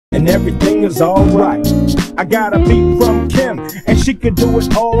and everything is alright. I got a beat from Kim, and she could do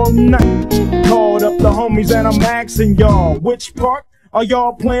it all night. Called up the homies and I'm asking y'all, which park are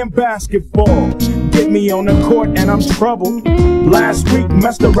y'all playing basketball? Get me on the court and I'm troubled. Last week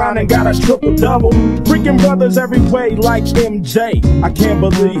messed around and got a triple-double. Freaking brothers every way like MJ. I can't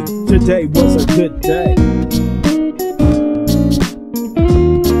believe today was a good day.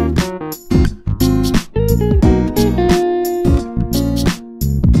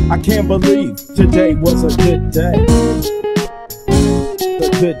 I can't believe today was a good day. A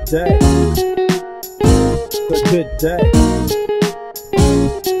good day. A good day.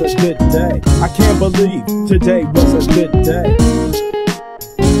 A good day. I can't believe today was a good day.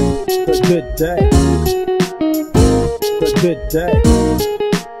 A good day. A good day.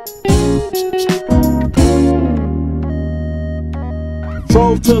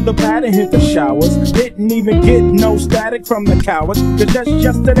 Drove to the pad and hit the showers. Didn't even get no static from the cowards, cause just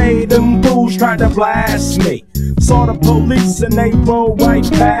yesterday them fools tried to blast me. Saw the police and they rolled right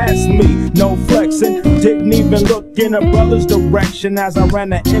past me. No flexing, didn't even look in a brother's direction as I ran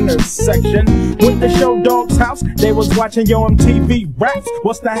the intersection. Went to Show Dog's house, they was watching Yo MTV Raps.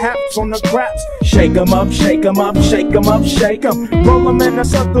 What's the haps on the craps? Shake 'em up, shake 'em up, shake 'em up, shake 'em. Roll 'em in a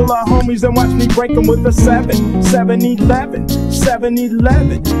circle of homies and watch me break 'em with a 7-11,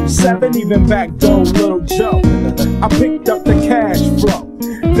 7-11, 7 even back door Little Joe. I picked up the cash flow.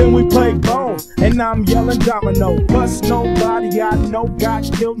 Then we played bones, and now I'm yelling domino. Plus nobody I know got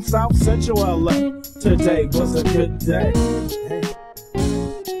killed in South Central LA. Today was a good day.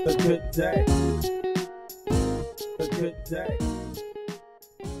 A good day. A good day.